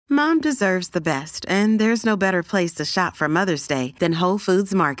Mom deserves the best, and there's no better place to shop for Mother's Day than Whole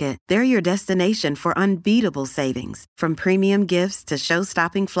Foods Market. They're your destination for unbeatable savings, from premium gifts to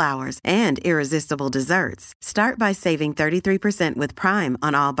show-stopping flowers and irresistible desserts. Start by saving 33% with Prime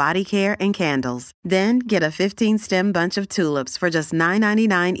on all body care and candles. Then get a 15-stem bunch of tulips for just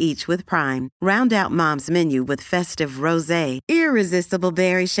 $9.99 each with Prime. Round out Mom's menu with festive rosé, irresistible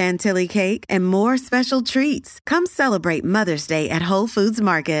berry chantilly cake, and more special treats. Come celebrate Mother's Day at Whole Foods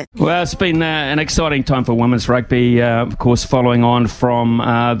Market. Well, it's been an exciting time for women's rugby, of course, following on from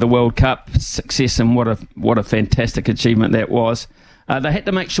the World Cup success, and what a fantastic achievement that was. They had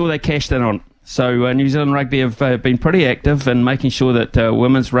to make sure they cashed in on it. So New Zealand Rugby have been pretty active in making sure that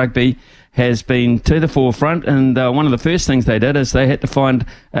women's rugby has been to the forefront, and one of the first things they did is they had to find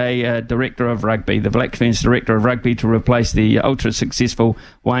a director of rugby, the Black Ferns director of rugby, to replace the ultra-successful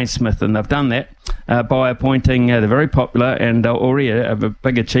Wayne Smith, and they've done that by appointing the very popular and already a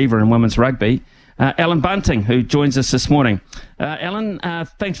big achiever in women's rugby, Allan Bunting, who joins us this morning. Allan,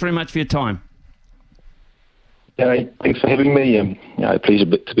 thanks very much for your time. Yeah, thanks for having me. A pleasure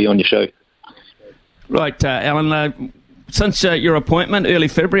to be on your show. Right, Allan, since your appointment, early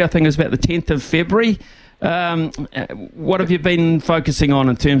February, I think it was about the 10th of February, what have you been focusing on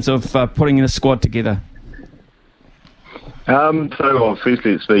in terms of putting the squad together?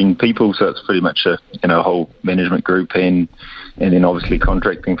 Firstly, it's been people, so it's pretty much a whole management group, and then obviously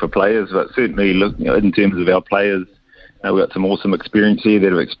contracting for players. But certainly, in terms of our players, we've got some awesome experience here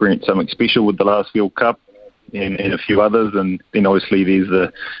that have experienced something special with the last World Cup, and a few others. And then obviously there's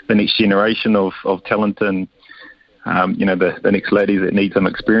the next generation of talent, and the next ladies that need some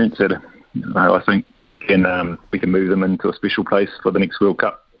experience that I think we can move them into a special place for the next World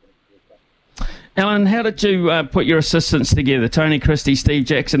Cup. Allan, how did you put your assistants together? Tony Christie, Steve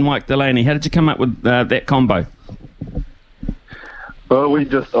Jackson, Mike Delaney. How did you come up with that combo? Well, we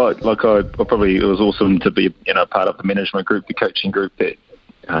just, it was awesome to be part of the management group, the coaching group that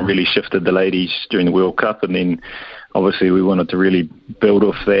really shifted the ladies during the World Cup, and then obviously we wanted to really build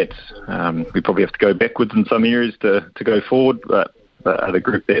off that. We probably have to go backwards in some areas to go forward, but the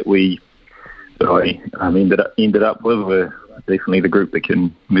group that I ended up with were definitely the group that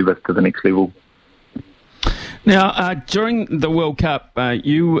can move us to the next level. Now, during the World Cup,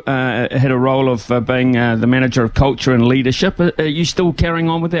 you had a role of being the manager of culture and leadership. Are you still carrying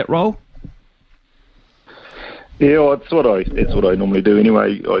on with that role? Yeah, well, it's what I normally do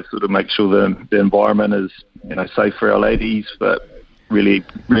anyway. I sort of make sure the environment is safe for our ladies, but really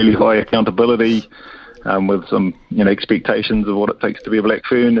really high accountability, with some expectations of what it takes to be a Black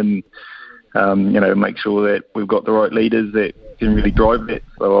Fern, and make sure that we've got the right leaders that can really drive that.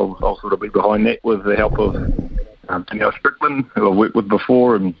 So I'll sort of be behind that with the help of Danielle Strickland, who I've worked with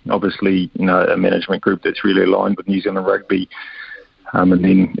before, and obviously a management group that's really aligned with New Zealand Rugby. And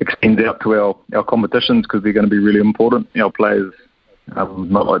then extends out to our competitions, because they're going to be really important. Our players,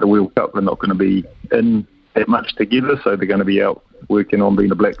 not like the World Cup, they're not going to be in that much together, so they're going to be out working on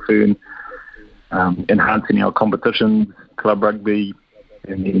being a Black Fern, enhancing our competitions, club rugby,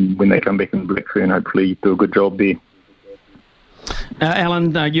 and then when they come back in Black Fern, hopefully do a good job there.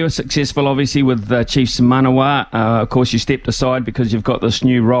 Allan, you were successful obviously with Chiefs Manawa. Of course you stepped aside because you've got this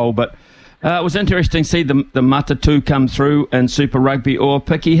new role, but it was interesting to see the Matatu come through in Super Rugby or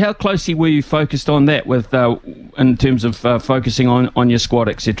Piki. How closely were you focused on that with in terms of focusing on your squad,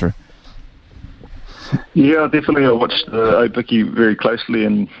 etc.? Yeah, definitely. I watched Opiki very closely,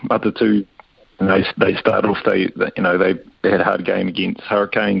 and Matatu, they started off, they had a hard game against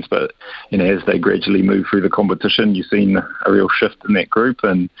Hurricanes, but as they gradually move through the competition, you've seen a real shift in that group,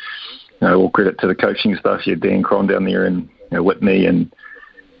 and all credit to the coaching staff. You had Dan Cron down there, and Whitney and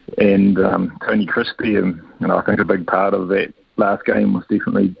Tony Christie, and I think a big part of that last game was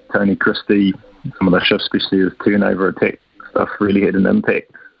definitely Tony Christie. Some of the shifts, especially his turnover attack stuff, really had an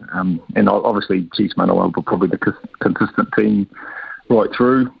impact. And obviously Chiefs Manawa were probably the consistent team right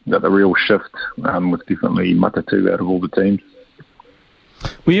through, but the real shift was definitely Matatu out of all the teams.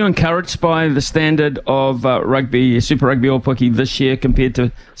 Were you encouraged by the standard of rugby, Super Rugby or Piki this year compared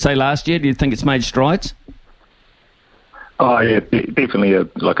to, say, last year? Do you think it's made strides? Oh, yeah, definitely a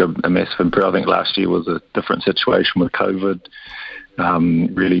massive improvement. I think last year was a different situation with COVID.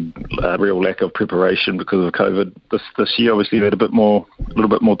 Really a real lack of preparation because of COVID. This year, obviously, we had a little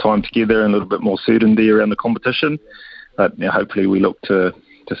bit more time together and a little bit more certainty around the competition. But hopefully we look to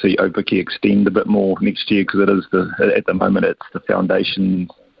see Opiki extend a bit more next year, because it is at the moment it's the foundation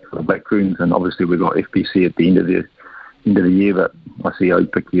for the Black Ferns, and obviously we've got FPC at the end of the year. But I see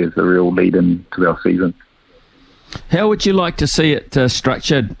Opiki as the real lead into our season. How would you like to see it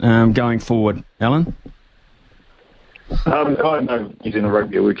structured going forward, Allan? I know New Zealand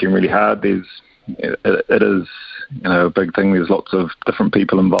Rugby are working really hard. It is a big thing. There's lots of different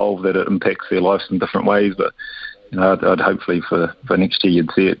people involved that it impacts their lives in different ways. But I'd hopefully for next year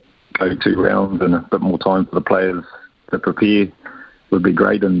you'd see it go 2 rounds and a bit more time for the players to prepare would be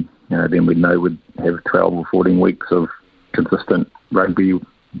great. And then we'd know we'd have 12 or 14 weeks of consistent rugby,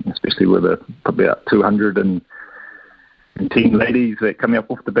 especially with about 210 ladies that coming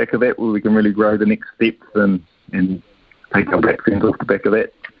up off the back of that, where we can really grow the next steps and take our vaccines off the back of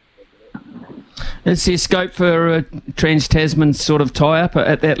that. Is there scope for a Trans-Tasman sort of tie-up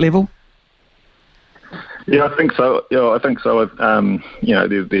at that level? Yeah, I think so. Even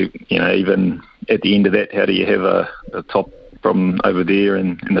at the end of that, how do you have a top from over there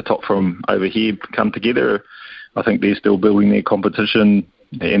and the top from over here come together? I think they're still building their competition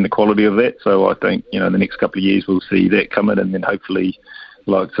and the quality of that. So I think, the next couple of years we'll see that come in, and then hopefully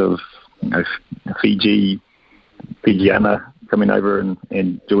likes of Fijiana coming over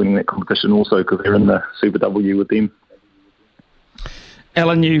and joining that competition also, because they're in the Super W with them.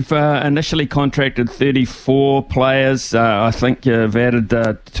 Allan, you've initially contracted 34 players. I think you've added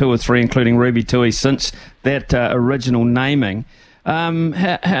 2 or 3, including Ruby Tui, since that original naming.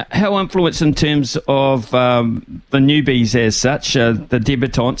 How influenced in terms of the newbies as such, the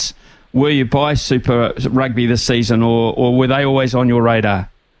debutants, were you by Super Rugby this season, or were they always on your radar?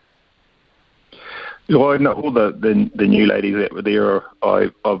 Well, no, all the new ladies that were there,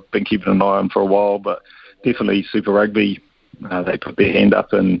 I've been keeping an eye on for a while, but definitely Super Rugby, they put their hand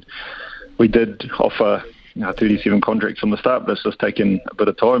up, and we did offer 37 contracts from the start, but it's just taken a bit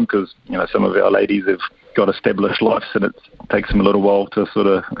of time because some of our ladies have got established lives, and it takes them a little while to sort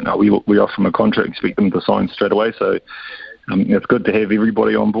of, we offer them a contract, expect them to sign straight away. So it's good to have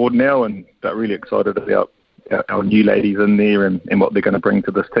everybody on board now, and they're really excited about our new ladies in there and what they're going to bring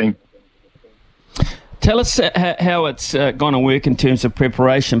to this team. Tell us how it's going to work in terms of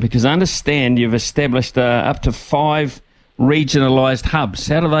preparation, because I understand you've established up to 5 regionalised hubs.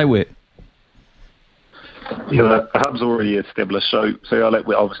 How do they work? The hub's already established, so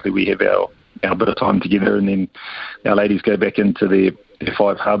obviously we have our bit of time together, and then our ladies go back into their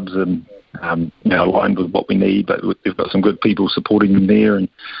 5 hubs and aligned with what we need, but we've got some good people supporting them there, and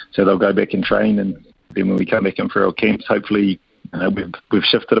so they'll go back and train, and then when we come back in for our camps, hopefully we've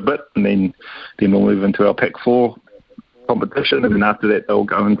shifted a bit, and then we'll move into our Pac 4 competition, and then after that they'll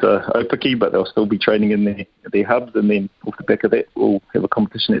go into Opaki, but they'll still be training in their hubs, and then off the back of that we'll have a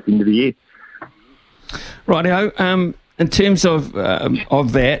competition at the end of the year. Rightio. In terms of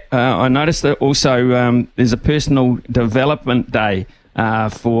that, I noticed that also there's a personal development day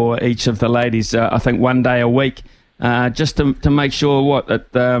for each of the ladies. I think 1 day a week, just to make sure that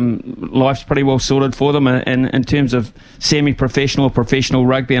life's pretty well sorted for them, and in terms of semi-professional or professional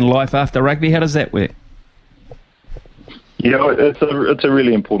rugby and life after rugby. How does that work? It's a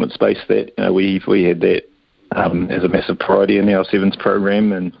really important space that we had that as a massive priority in our sevens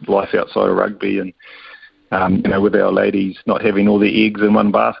program and life outside of rugby, and with our ladies not having all their eggs in one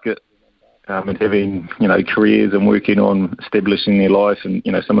basket, and having careers and working on establishing their life, and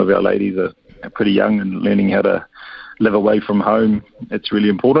some of our ladies are pretty young and learning how to live away from home. It's really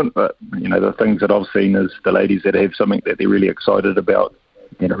important, but the things that I've seen is the ladies that have something that they're really excited about,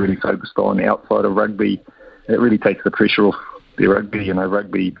 really focused on outside of rugby, it really takes the pressure off their rugby.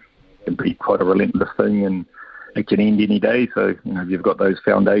 Rugby can be quite a relentless thing, and it can end any day. So if you've got those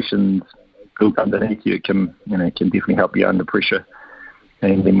foundations built underneath you, it can definitely help you under pressure.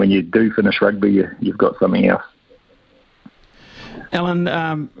 And then when you do finish rugby, you've got something else. Allan,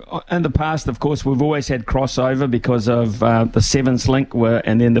 in the past, of course, we've always had crossover because of the Sevens link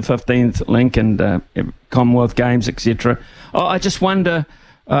and then the 15th link and Commonwealth Games, etc. I just wonder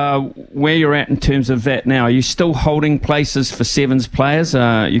where you're at in terms of that now. Are you still holding places for Sevens players?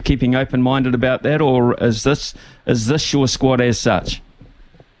 Are you keeping open-minded about that, or is this your squad as such?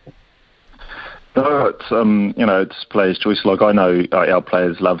 No, it's players' choice. Like, I know our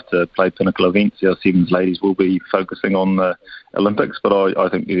players love to play pinnacle events. Our sevens ladies will be focusing on the Olympics, but I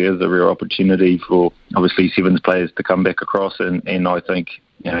think there is a real opportunity for obviously sevens players to come back across, and I think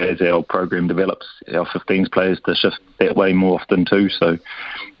as our program develops, our 15s players to shift that way more often too. So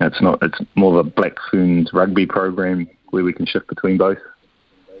it's more of a Black Ferns rugby program where we can shift between both.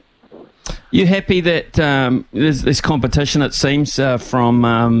 You happy that there's competition, it seems, from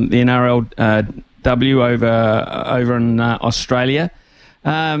the NRLW over in Australia?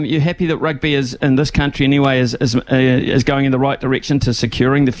 You happy that rugby is in this country anyway is going in the right direction to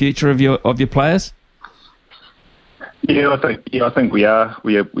securing the future of your players? Yeah, I think we are.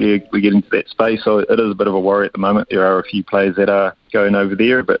 We get into that space. So it is a bit of a worry at the moment. There are a few players that are going over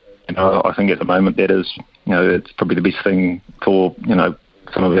there, but I think at the moment that is, it's probably the best thing for,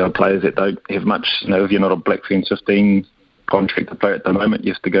 some of our players that don't have much, if you're not a Black Ferns 15 contracted player at the moment,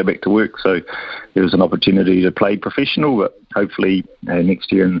 you have to go back to work. So there's an opportunity to play professional, but hopefully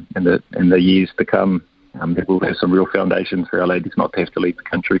next year and in the years to come, we'll have some real foundations for our ladies not to have to leave the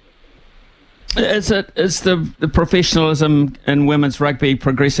country. Is the professionalism in women's rugby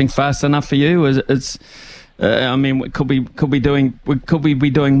progressing fast enough for you? Could we be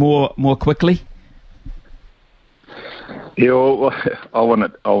doing more quickly? Yeah, well, I want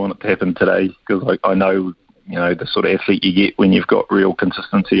it to happen today, because I know the sort of athlete you get when you've got real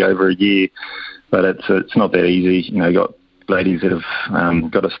consistency over a year, but it's not that easy. You got ladies that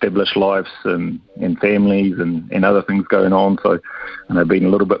have got established lives and families and other things going on, so and I've been a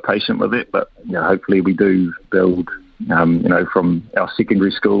little bit patient with it, but hopefully we do build from our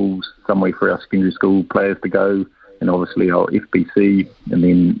secondary schools somewhere for our secondary school players to go, and obviously our FBC, and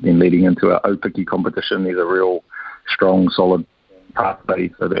then leading into our Opiki competition, there's a real strong, solid pathway,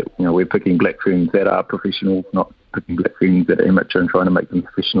 so that we're picking Black Ferns that are professional, not picking Black Ferns that are amateur and trying to make them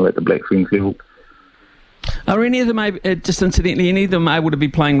professional at the Black Ferns level. Are any of them, just incidentally, any of them able to be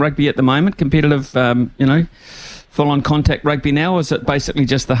playing rugby at the moment, competitive, full-on contact rugby now, or is it basically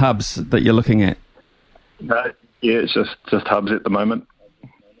just the hubs that you're looking at? No, yeah, it's just hubs at the moment.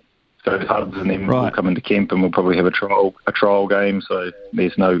 So hubs, and then right. We'll come into camp and we'll probably have a trial game. So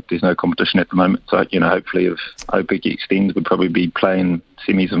there's no competition at the moment. So hopefully if Opiki extends, we'll probably be playing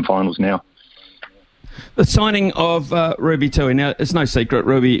semis and finals now. The signing of Ruby Tui. Now, it's no secret,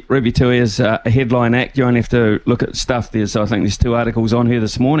 Ruby Tui is a headline act. You only have to look at stuff. I think there's 2 articles on her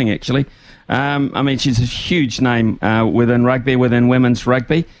this morning, actually. She's a huge name within rugby, within women's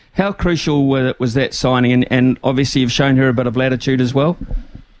rugby. How crucial was that signing? And obviously you've shown her a bit of latitude as well.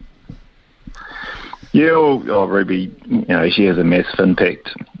 Yeah, Ruby, she has a massive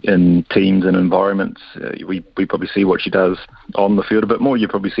impact in teams and environments. We probably see what she does on the field a bit more. You've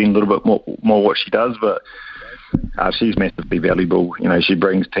probably seen a little bit more what she does, but she's massively valuable. She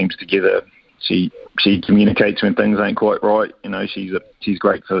brings teams together. She communicates when things ain't quite right. She's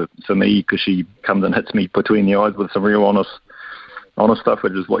great for me, because she comes and hits me between the eyes with some real honest stuff,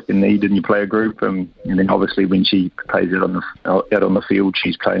 which is what you need in your player group. And then obviously when she plays out on the field,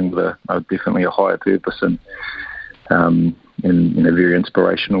 she's playing with definitely a higher purpose and very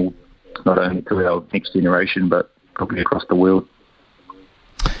inspirational, not only to our next generation but probably across the world.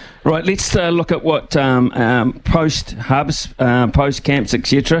 Right, let's look at what post hubs, post camps,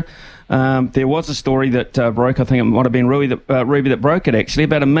 etc. There was a story that broke. I think it might have been Ruby that broke it, actually,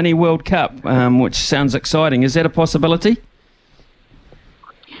 about a mini World Cup, which sounds exciting. Is that a possibility?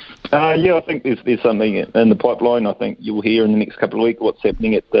 Yeah, I think there's something in the pipeline. I think you'll hear in the next couple of weeks what's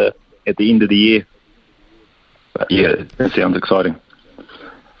happening at the end of the year. But yeah, it sounds exciting.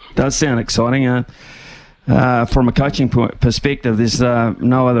 Does sound exciting. From a coaching perspective, there's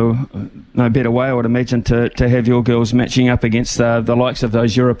no better way, I would imagine, to have your girls matching up against the likes of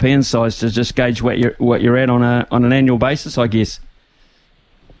those European sides to just gauge what you're at on an annual basis, I guess.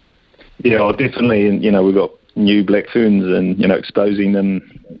 Yeah, definitely. And we've got new Black Ferns, and exposing them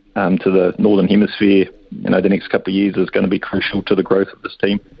to the Northern Hemisphere, the next couple of years is going to be crucial to the growth of this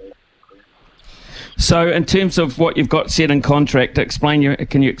team. So, in terms of what you've got set in contract, can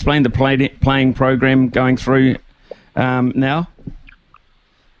you explain the playing program going through now?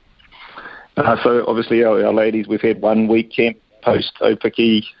 So, obviously, our ladies, we've had 1 week camp post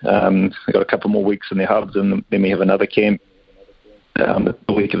Opiki. We've got a couple more weeks in their hubs, and then we have another camp the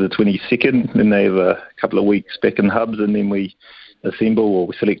week of the 22nd. Then they have a couple of weeks back in hubs, and then we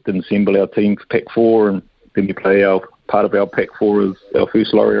select and assemble our team for Pack 4, and then we play part of our Pack 4 is our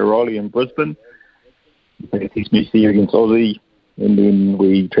first Laurie O'Reilly in Brisbane. We test match there against Aussie, and then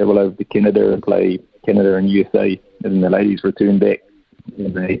we travel over to Canada and play Canada and USA, and then the ladies return back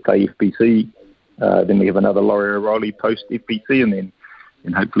and they play FBC. Then we have another Laurie O'Reilly post FBC, and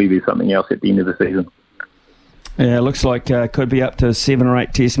hopefully there's something else at the end of the season. Yeah, it looks like could be up to 7 or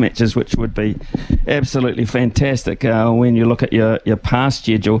 8 test matches, which would be absolutely fantastic when you look at your past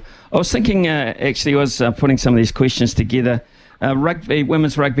schedule. I was thinking, actually, I was putting some of these questions together. Rugby,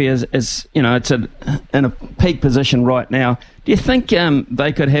 women's rugby is it's in a peak position right now. Do you think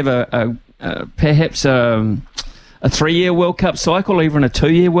they could have perhaps a 3-year World Cup cycle, or even a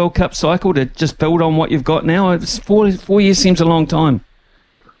 2-year World Cup cycle to just build on what you've got now? 4 years seems a long time.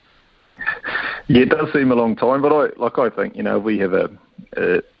 Yeah, it does seem a long time, but I think we have a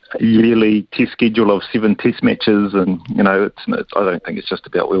yearly test schedule of 7 test matches, and I don't think it's just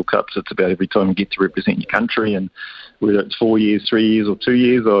about World Cups. It's about every time you get to represent your country, and whether it's 4 years, 3 years, or 2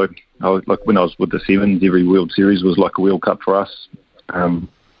 years. I was like, when I was with the Sevens, every World Series was like a World Cup for us.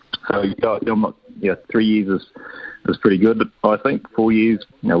 So I'm not, 3 years is pretty good, I think. 4 years,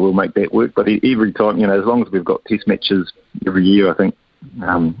 we'll make that work. But every time, as long as we've got test matches every year, I think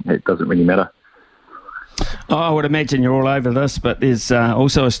it doesn't really matter. Oh, I would imagine you're all over this, but there's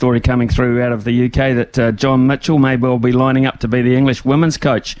also a story coming through out of the UK that John Mitchell may well be lining up to be the English women's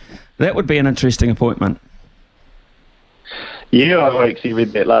coach. That would be an interesting appointment. Yeah, I actually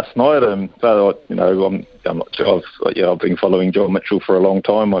read that last night. I'm not sure. I've been following John Mitchell for a long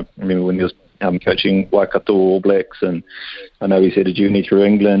time. I remember when he was coaching Waikato All Blacks, and I know he's had a journey through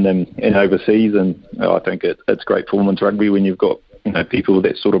England and overseas. And I think it's great for women's rugby when you've got people with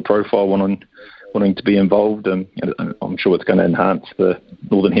that sort of profile wanting to be involved. And I'm sure it's going to enhance the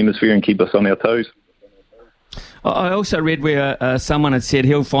Northern Hemisphere and keep us on our toes. I also read where someone had said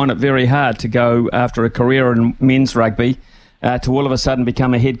he'll find it very hard to go after a career in men's rugby to all of a sudden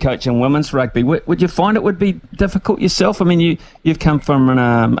become a head coach in women's rugby. Would you find it would be difficult yourself? I mean, you've come from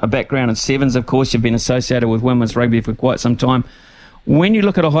a background in sevens, of course. You've been associated with women's rugby for quite some time. When you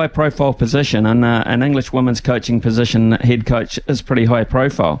look at a high-profile position, and an English women's coaching position, head coach is pretty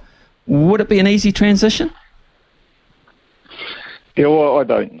high-profile, would it be an easy transition? Yeah, well, I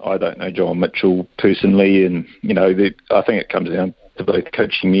don't know John Mitchell personally, and I think it comes down to both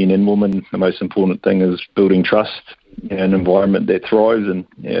coaching men and women. The most important thing is building trust in an environment that thrives, and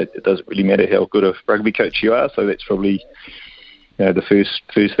it doesn't really matter how good a rugby coach you are. So that's probably the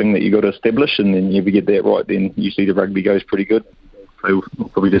first thing that you got to establish, and then if you get that right, then usually the rugby goes pretty good. So we'll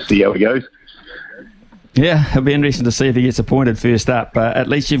probably just see how it goes. Yeah, it'll be interesting to see if he gets appointed first up. At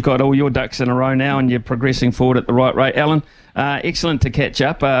least you've got all your ducks in a row now and you're progressing forward at the right rate. Allan, excellent to catch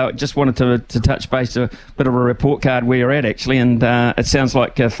up. Just wanted to touch base, a bit of a report card where you're at, actually, and it sounds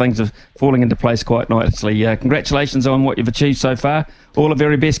like things are falling into place quite nicely. Congratulations on what you've achieved so far. All the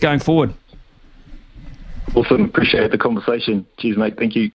very best going forward. Awesome. Appreciate the conversation. Cheers, mate. Thank you.